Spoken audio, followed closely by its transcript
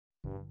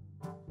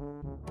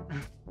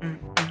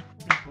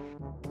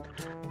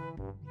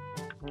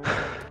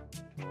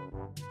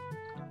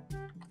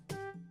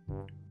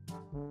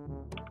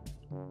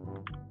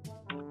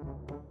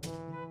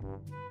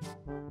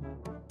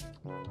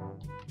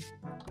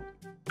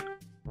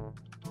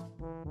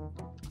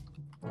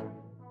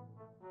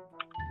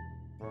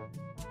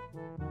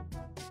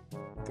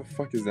The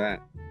fuck is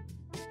that?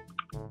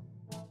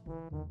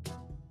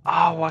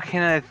 Oh, why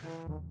can't I?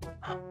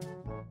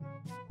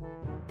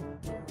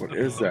 What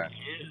is that?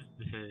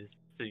 This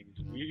thing's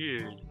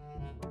weird.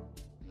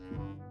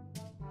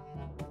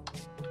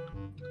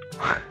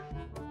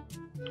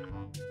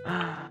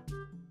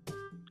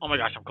 Oh my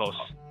gosh, I'm close.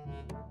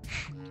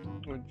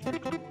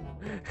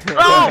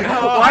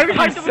 Oh! Why did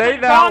you say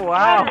that out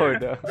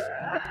loud?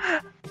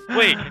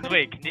 Wait, can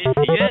they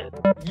see it?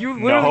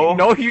 You literally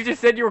no, you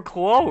just said you were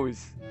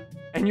close.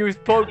 And you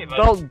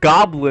spelled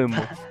goblin.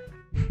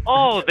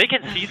 Oh, they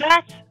can see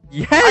that?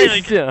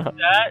 Yes!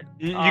 That?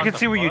 You can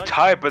see what you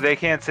type, but they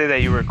can't say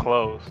that you were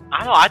close. I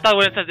don't know, I thought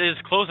when it said it is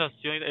close,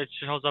 it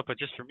shows up, but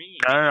just for me.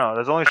 No.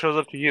 This only shows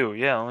up to you.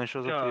 Yeah, it only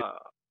shows up to you.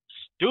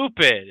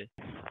 Stupid.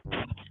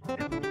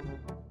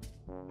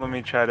 Let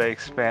me try to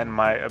expand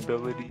my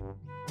ability.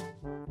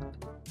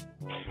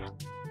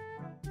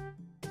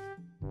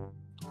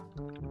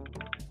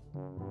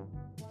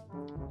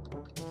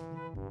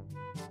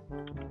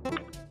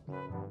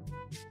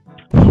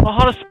 Oh,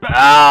 how to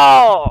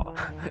spell!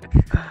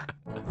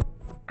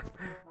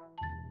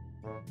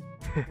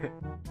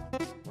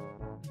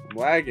 I'm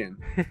lagging.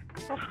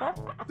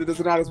 Dude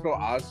doesn't know how to spell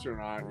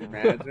astronaut.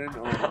 Imagine.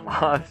 Oh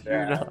my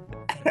Astronaut.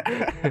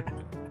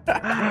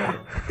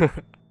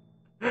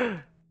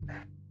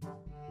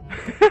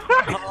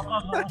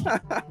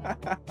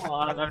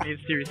 I need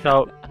serious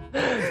help.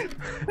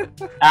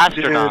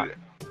 Astronaut. Dude,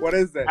 What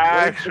is that?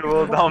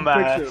 actual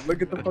dumbass. Picture.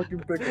 Look at the fucking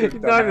picture. He's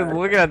not even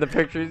looking at the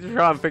picture, he's just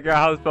trying to figure out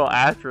how to spell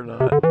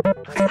astronaut.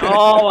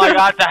 Oh my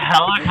god, the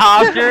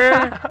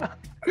helicopter?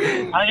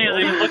 I didn't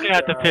even looking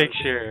at the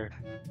picture.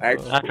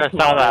 Actually, After I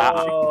saw that.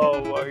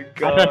 Oh my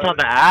god. After I saw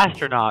the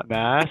astronaut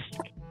mask.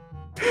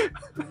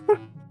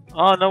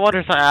 Oh, no wonder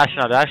it's not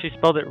astronaut. I actually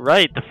spelled it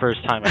right the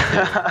first time I did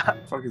it.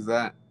 what the fuck is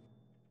that?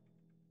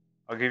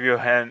 I'll give you a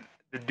hint.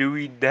 The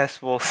Dewey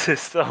Decimal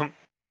System.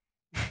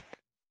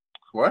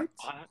 What?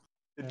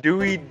 The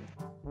Dewey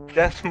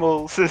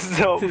Decimal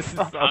System. This is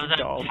so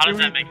dumb. How does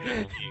that make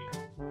sense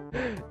to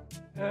you?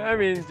 I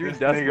mean, dude, This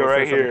that's nigga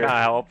right here. Kinda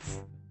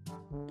helps.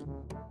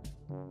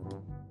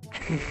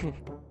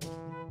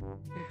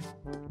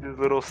 This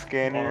little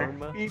scanner.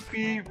 Arma. Beep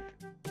beep.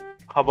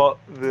 How about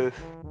this?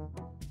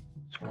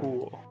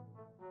 School.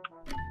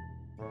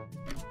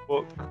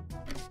 Book.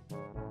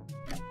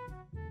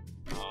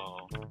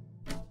 Oh.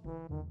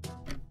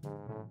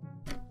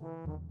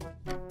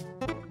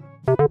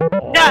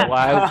 Oh, Yes!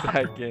 last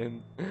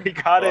second. He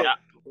got it Yeah.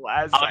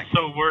 last I was second.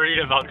 so worried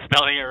about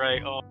spelling it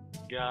right. Oh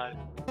my god.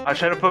 I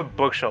tried to put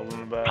bookshelf in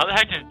the back. How the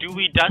heck is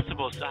Dewey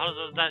Decibels? How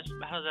does that?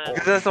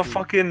 Because that's a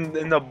fucking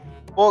in the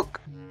book,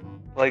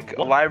 like a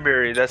What?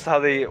 library. That's how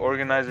they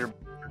organize their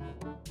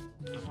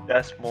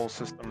decimal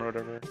system or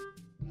whatever.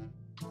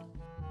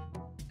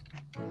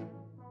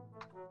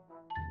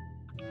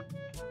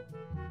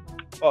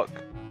 Fuck.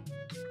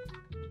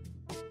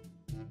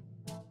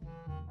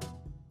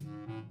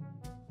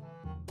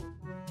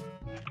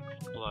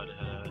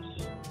 Bloodhead.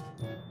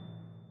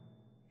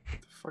 The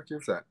fuck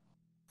is that?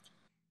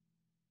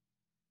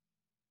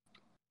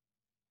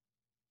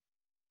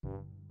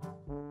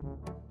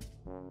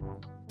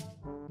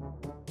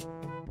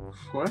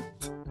 What?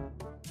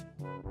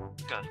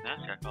 Got a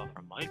Snapchat call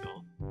from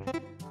Michael.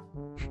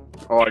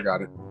 Oh, I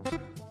got it.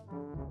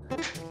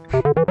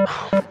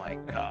 Oh my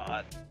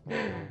god.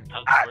 That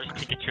was the worst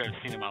Pikachu I've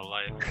seen in my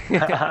life.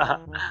 Let's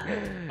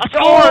Darby!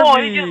 go!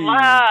 He get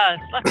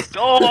last! Let's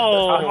go!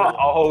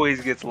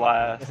 Always gets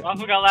last. I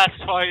got last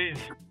twice.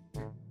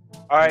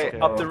 Alright, Okay.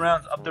 up the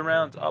rounds, up the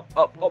rounds, up.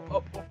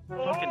 Fucking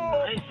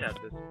nice at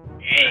this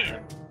game.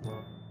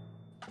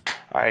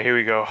 Alright, here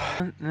we go.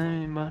 Nah,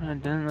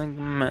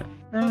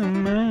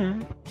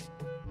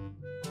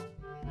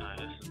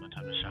 this is my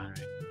time to shine,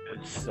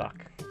 right? Suck.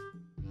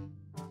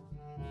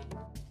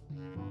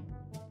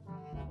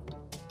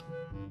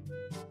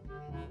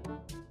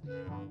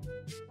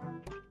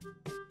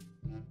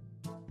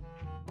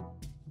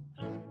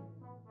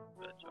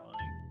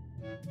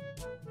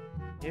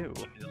 Ew.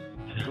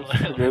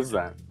 What is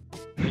that?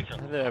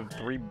 They have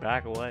 3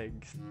 back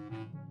legs.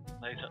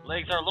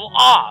 Legs are a little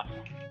off.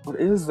 What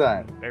is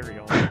that? Very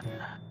old.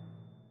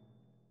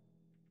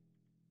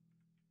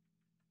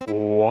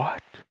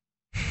 What?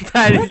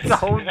 That is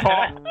so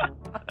dumb.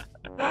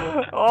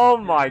 Oh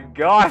my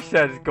gosh,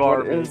 that's What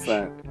garbage. is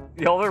that?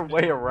 The other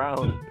way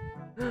around.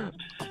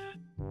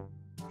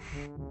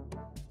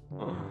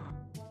 What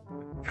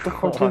the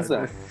fuck is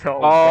that? this is so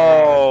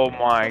Oh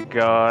my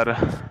god.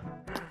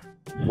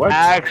 What?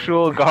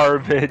 Actual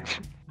garbage.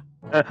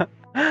 What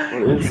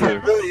is It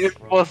it? really is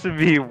supposed to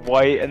be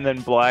white and then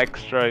black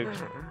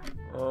stripes. bad.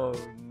 Oh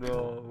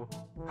no.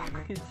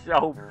 It's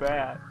so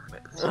bad.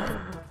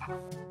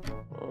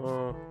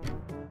 Oh.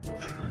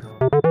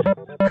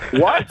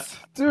 What?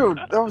 Dude,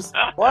 that was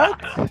what?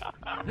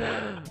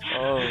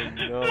 Oh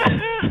no.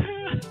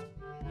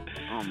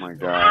 Oh my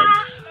god.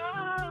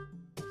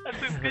 That's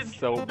a This good is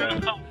so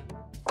bad. The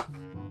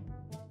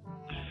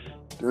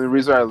only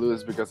reason I lose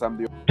is because I'm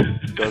the only one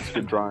who does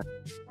good drawing.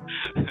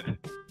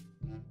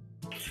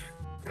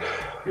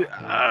 Goose?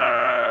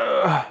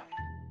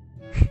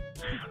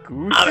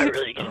 I'm a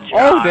really good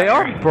Oh, they driver.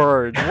 are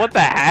birds. What the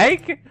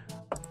heck?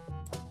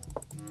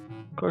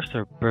 Of course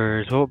they're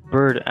birds. What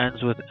bird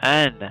ends with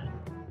N?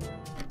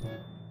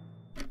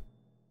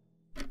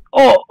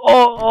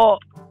 Oh!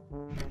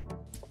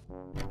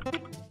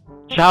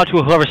 Shout out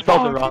to whoever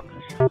spelled it wrong.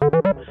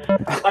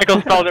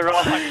 Michael spelled it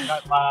wrong.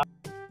 I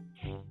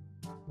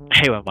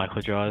hate when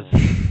Michael draws.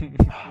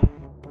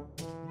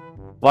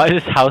 Why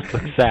does this house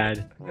look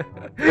sad?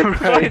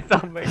 Why does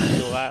that make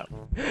you laugh?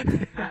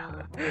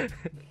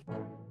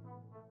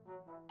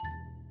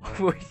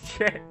 Oh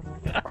shit.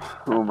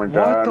 Oh my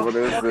god, what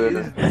is fuck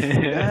this?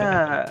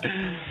 Yeah.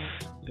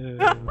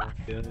 It's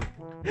okay, this,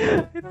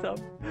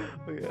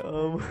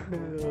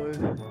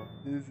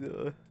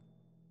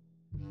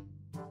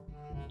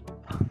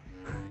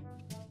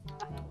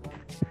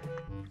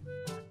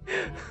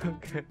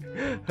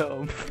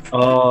 okay,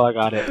 Oh, I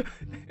got it.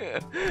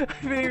 I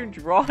haven't even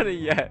drawn it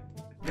yet.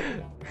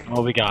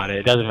 Oh, we got it.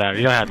 It doesn't matter.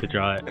 You don't have to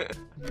draw it.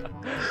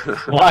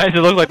 Why does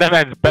it look like that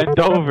man's bent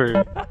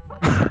over?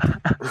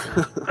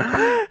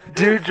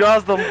 Dude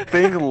draws the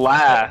thing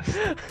last.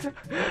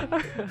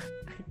 I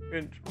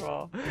can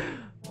draw.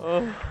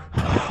 Oh.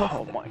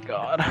 Oh my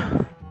god.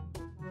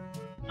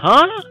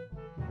 Huh?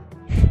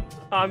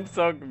 I'm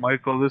so.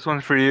 Michael, this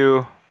one's for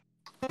you.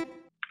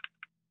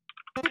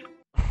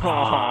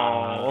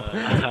 Oh.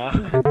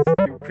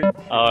 Stupid.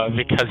 Oh,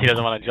 because he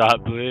doesn't want to draw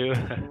it blue.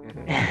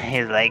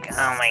 He's like,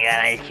 oh my god,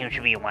 ice cream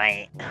should be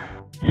white.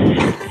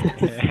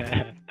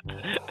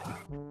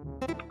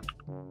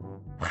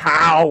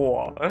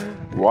 How? I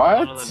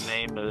What? don't know the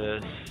name of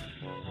this.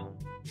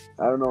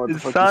 I don't know what the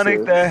It's fuck Sonic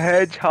this the is.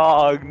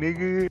 Hedgehog,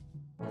 nigga.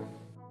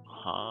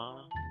 Huh?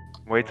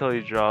 Wait till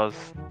he draws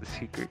the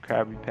secret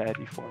Krabby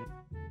Patty for me.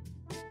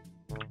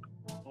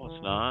 No,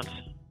 it's not.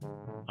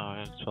 Oh,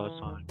 it's spelled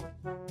Sonic.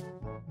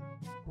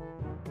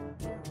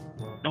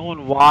 No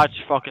one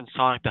watched fucking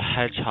Sonic the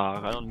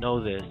Hedgehog. I don't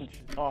know this.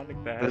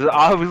 Sonic the This is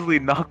obviously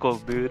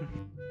Knuckles, dude.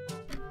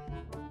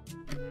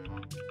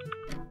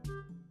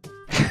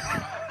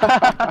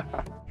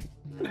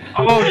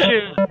 Oh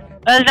shit!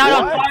 That's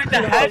not What? a Sonic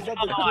the No, that's the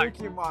Hedgehog!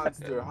 Cookie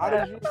Monster. How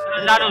did you?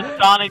 That's not a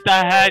Sonic the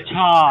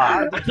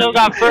Hedgehog! I still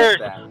got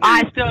first!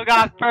 I still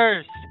got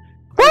first!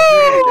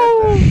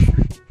 Woo!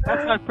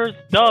 That's my first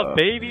dub,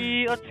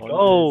 baby! Let's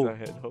go!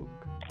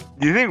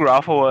 Do you think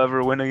Rafa will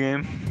ever win a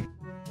game?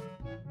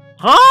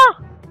 Huh?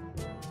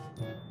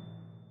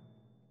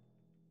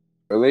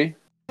 Really?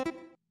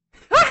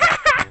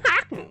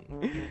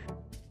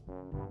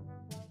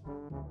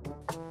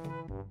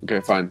 Okay,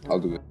 fine. I'll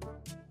do it.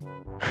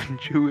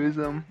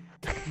 Jewism.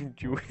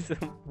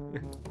 Jewism.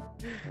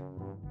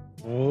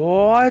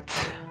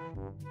 What?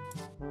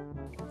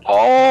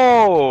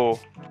 Oh!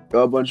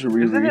 A bunch of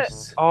Isn't it?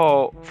 rereads.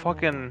 Oh,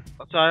 fucking.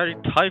 I already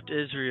typed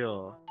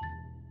Israel.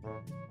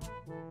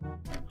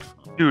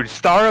 Dude,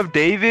 Star of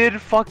David,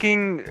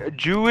 fucking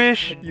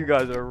Jewish, You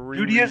guys are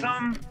really.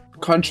 Judaism.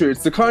 Country.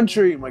 It's the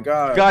country. My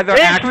god. You guys are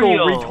actual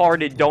Israel.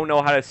 retarded. Don't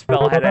know how to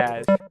spell head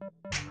ass.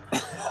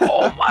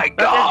 Oh my Not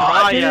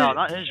god! Israel,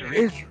 not Israel.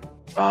 It's,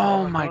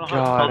 oh my I don't know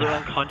how to spell their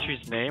god. own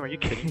country's name. Are you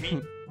kidding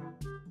me?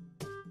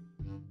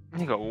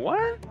 You go,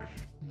 what?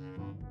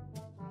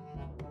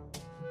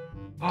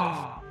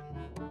 Oh.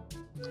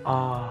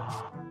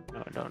 Oh.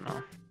 No, I don't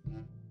know.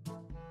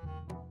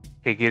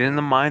 Okay, get in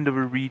the mind of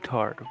a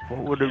retard. What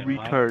would a Okay,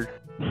 retard?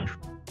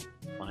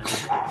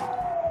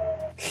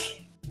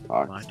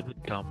 Fuck. Mind of a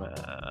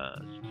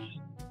dumbass.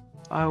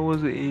 I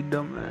was a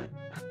dumbass.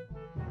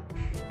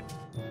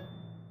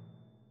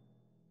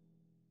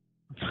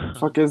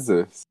 Fuck is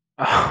this?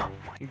 Oh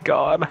my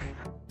god.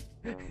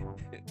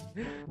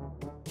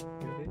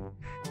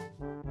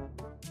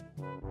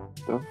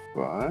 The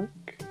fuck?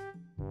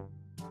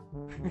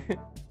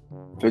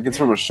 I think it's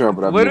from a show,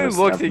 but I've Literally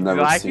never, looks I've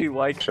never exactly seen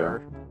like the show.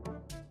 her.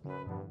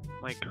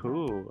 Like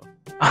who?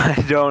 I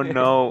don't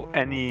know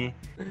any.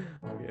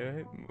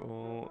 Yeah.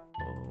 Oh,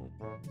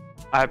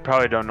 I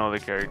probably don't know the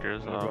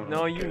characters.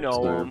 no, you know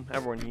So- him.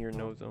 Everyone here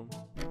knows him.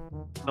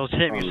 No,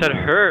 Tim, you Oh, said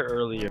no. her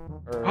earlier.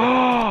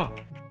 No!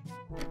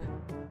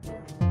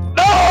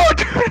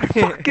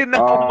 Dude, fucking,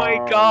 oh my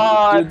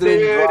god, You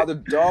didn't draw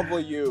dude. the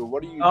W.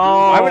 What are you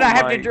Oh, Why would I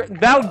have my- to?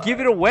 That would give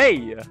it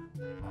away.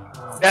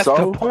 That's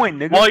So? the point,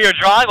 nigga. Well, your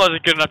drawing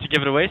wasn't good enough to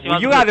give it away, so you, Well,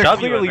 might you as well guys put a are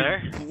W in clearly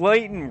there.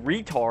 blatant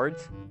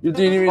retards. You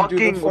didn't even do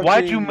the fucking...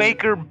 Why'd you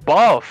make her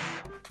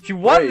buff? She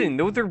wasn't.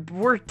 Those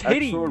were Actual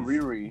titties.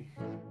 Riri.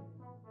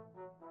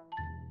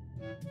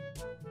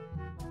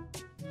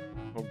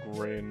 Oh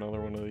great, another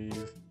one of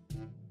these.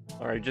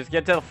 Alright, just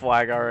get to the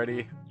flag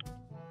already.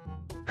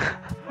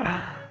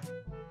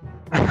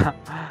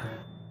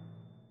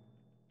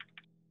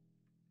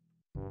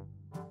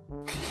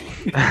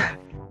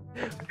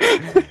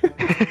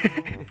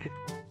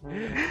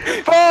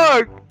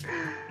 Fuck!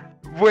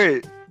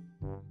 Wait.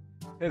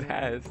 It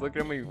has. Look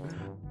at me.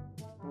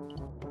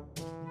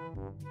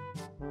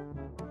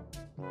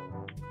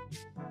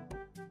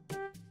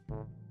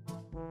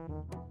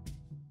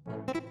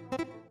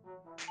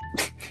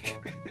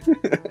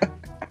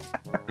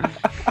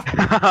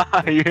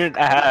 You're an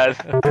ass.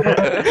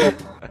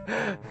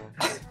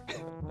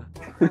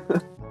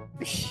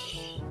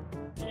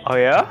 Oh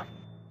yeah?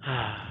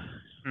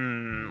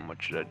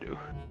 What should I do?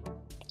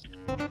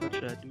 What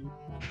should I do?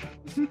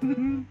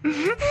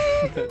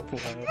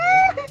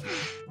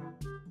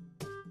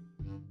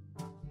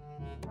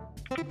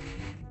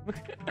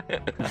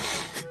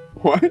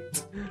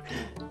 What?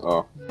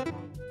 Oh.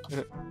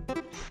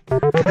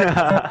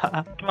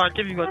 Come on,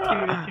 give me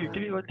one too.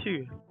 Give me one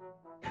too.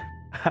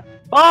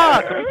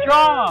 Fuck! We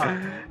draw.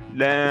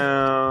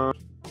 Damn.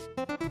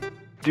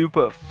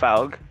 Duper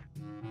Falg.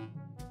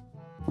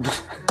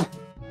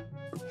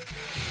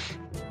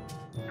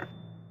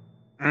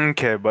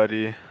 Okay,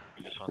 buddy.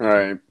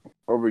 Alright.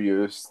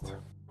 Overused.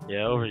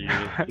 Yeah, over you.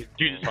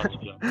 Dude just wants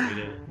to jump.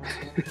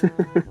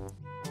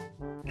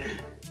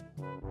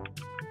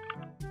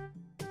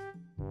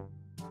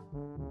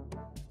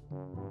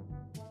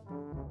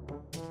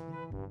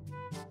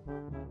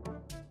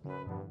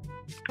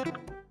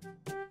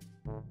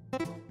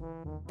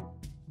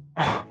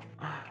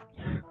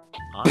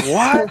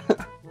 What?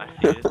 I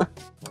see it.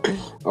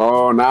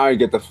 Oh, now I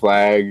get the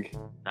flag.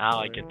 Now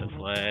I get the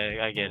flag.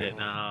 I get it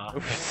now.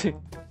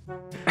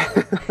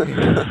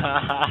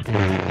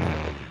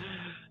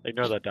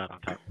 Ignore that dot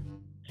on top.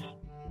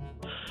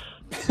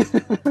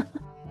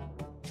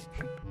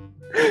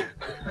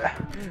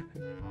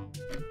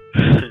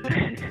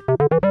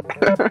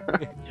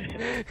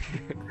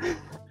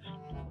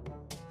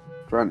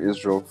 Run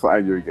Israel,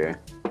 flag, you're gay.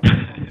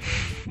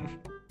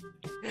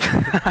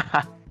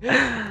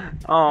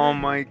 Oh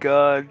my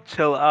god,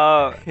 chill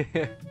out.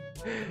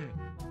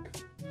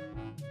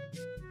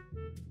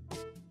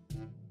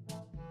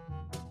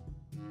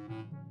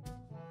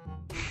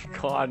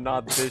 God,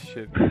 not this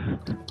shit.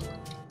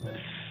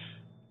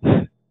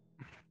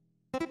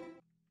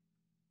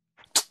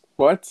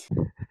 What?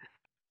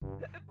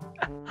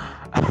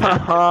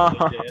 How?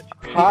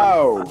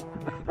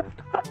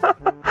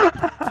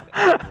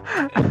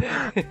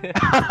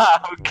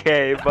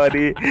 Okay,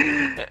 buddy.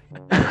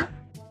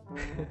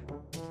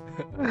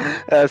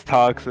 That's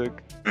toxic.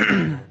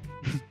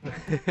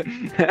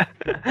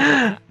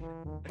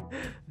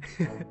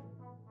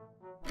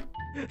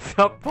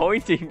 Stop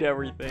pointing to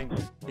everything.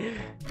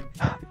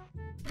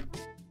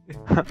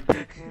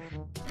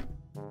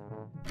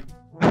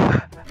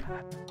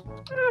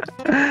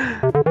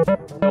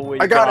 No, we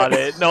I got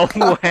it. No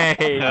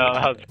way. No,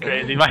 that was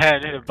crazy. My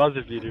hand hit a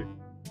buzzer beater.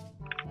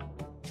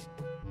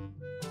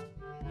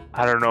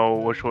 I don't know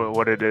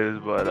what it is,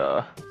 but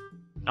I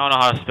don't know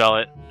how to spell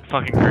it.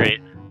 Fucking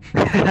great.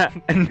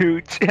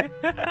 Nooch.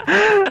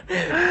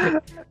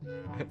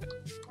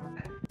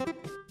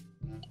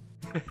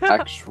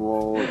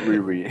 Actual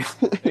Riri.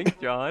 Thanks,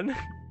 John.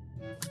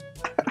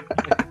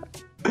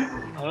 I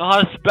don't know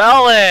how to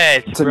spell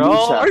it, It's a bro. new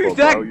Are chapel, you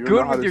that bro. You good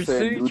know how with to your say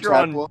new signature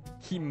on chapel?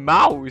 He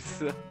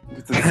mouse?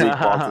 It's a St.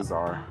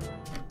 Balthazar.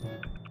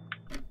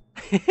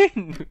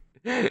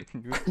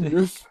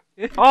 Youth.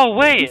 Oh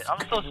wait,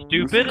 I'm so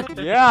stupid.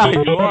 Yeah,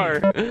 you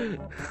are.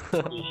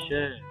 Holy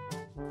shit.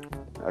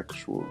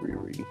 Actual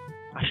Riri.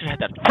 I should have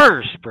had that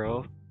first,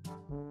 bro.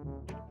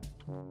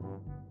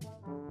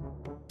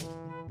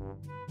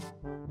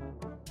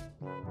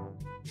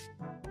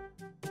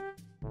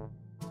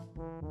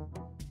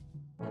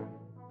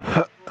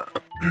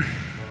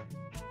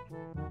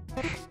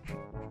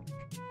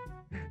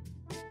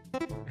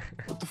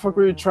 What the fuck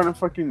were you trying to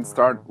fucking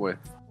start with?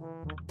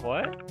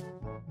 What?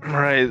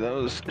 Right, that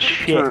was You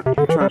shit. trying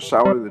to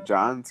shower the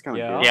John? It's kind of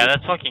Yeah. gay. Yeah,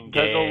 that's fucking gay.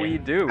 That's what we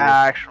do.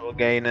 Actual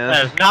gayness.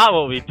 That is not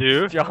what we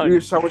do. John, You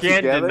shower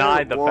can't together?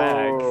 deny the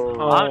facts.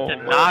 Whoa. I'm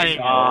denying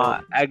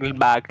it. I go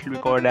back to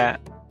record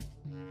that.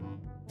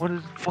 What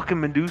is fucking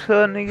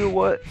Medusa, nigga?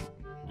 What?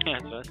 Yeah,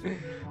 that's what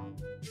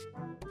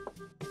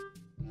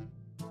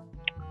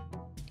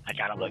I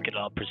gotta look it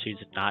up. Proceeds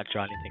to not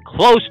draw anything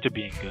close to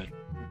being good.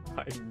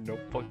 I have no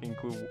fucking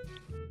clue.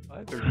 Why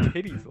are there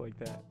titties like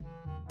that?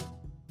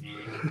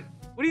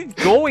 What is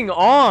going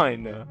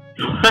on?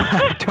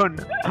 I don't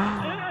know.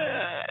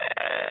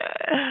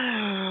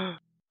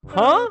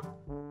 Huh?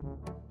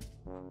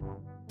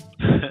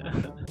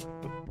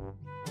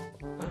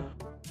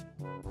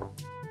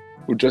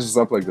 Who dresses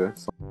up like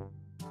this?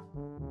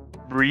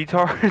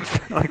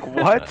 Retards? Like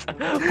what?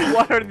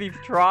 What are these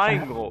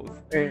triangles?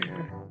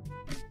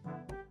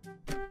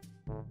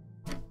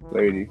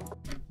 Lady.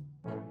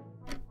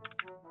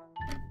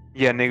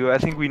 Yeah, nigga, I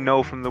think we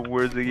know from the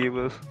words they gave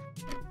us.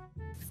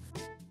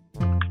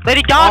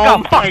 Lady Gaga! Oh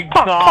my fuck,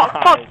 god!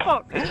 fuck,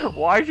 fuck, fuck.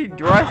 Why is she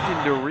dressed in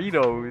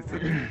Doritos?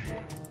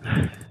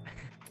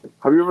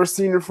 Have you ever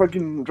seen her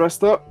fucking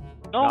dressed up?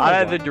 No, Not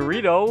at the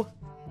Dorito.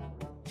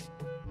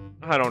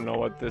 I don't know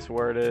what this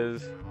word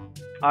is.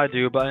 I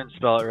do, but I didn't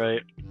spell it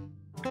right.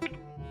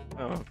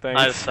 Oh, I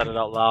thanks. just said it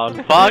out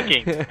loud.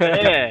 Fucking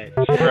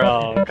bitch,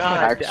 bro. God.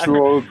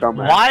 Actual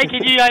dumbass. Why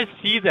can you guys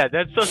see that?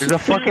 That's so There's a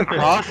fucking stupid.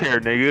 crosshair,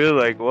 nigga.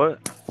 Like what?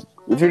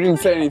 If you didn't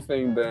say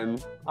anything, then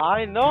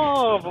I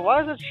know, but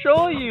why does it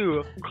show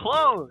you? I'm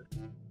close.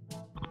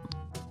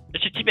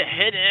 It should keep it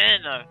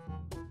hidden.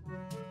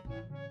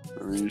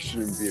 I mean, you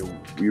shouldn't be a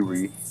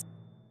weary.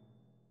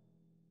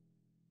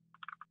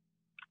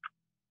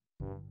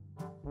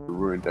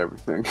 ruined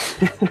everything.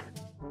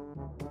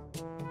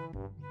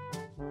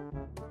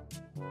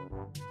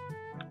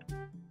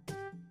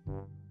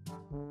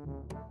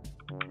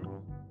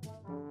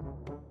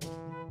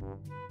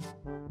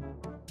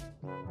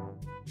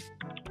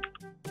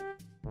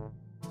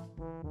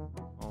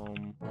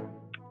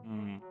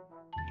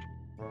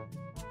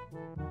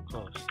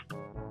 Close.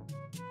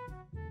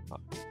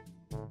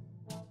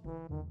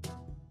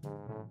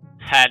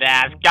 Head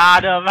ass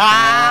got him.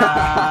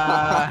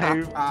 Ah!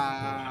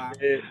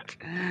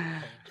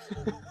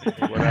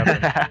 What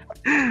happened?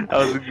 That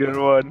was a good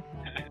one.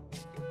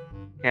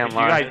 Can't Did you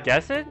lie. guys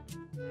guess it?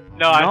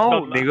 No, I No,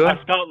 spelled, nigga.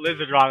 I spelled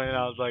lizard wrong and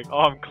I was like, oh,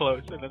 I'm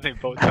close. And then they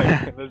both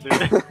typed lizard.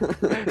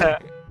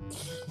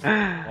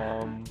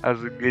 That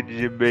was a good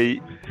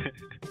debate.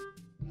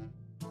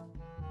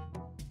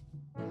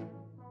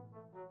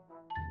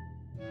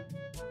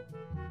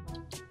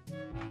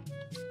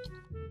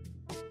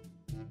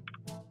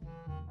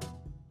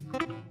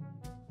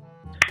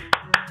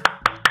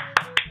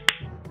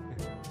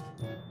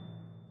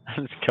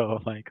 Let's go,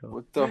 Michael.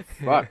 What the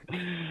fuck?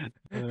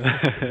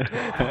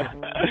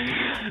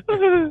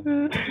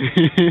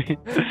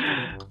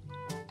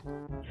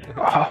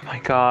 Oh my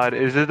god,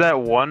 is it that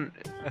one?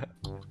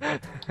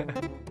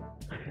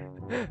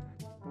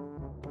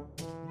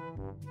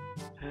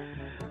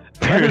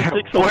 Why is Dude,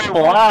 six so wait,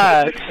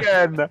 black?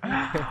 again.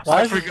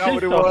 Why I is forgot six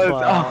what it so was.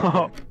 black?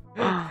 Oh.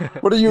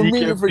 What do you Secret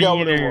mean you forgot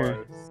what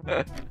beaner. it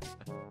was?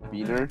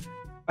 Beaner?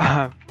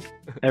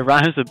 It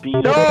rhymes with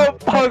beater. No,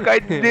 fuck, I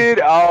did.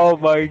 Oh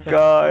my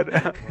god.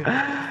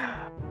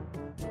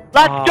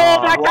 Let's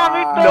go! That got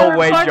me Wow. third No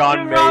way fucking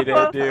John made it,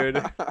 Rafa. dude.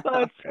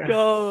 Let's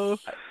go.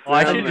 Oh,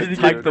 I Damn should it,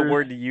 just type the dude.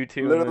 word to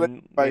YouTube Literally,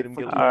 and by made him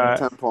get fucking Alright.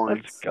 10 Let's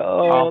points.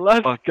 go. I'll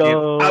Let's fucking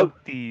go.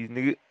 out these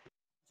nigga.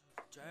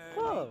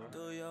 Whoa.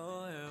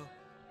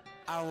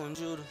 I want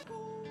you to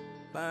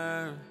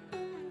burn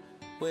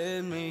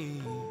with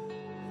me.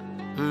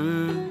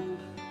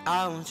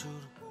 I want you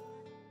to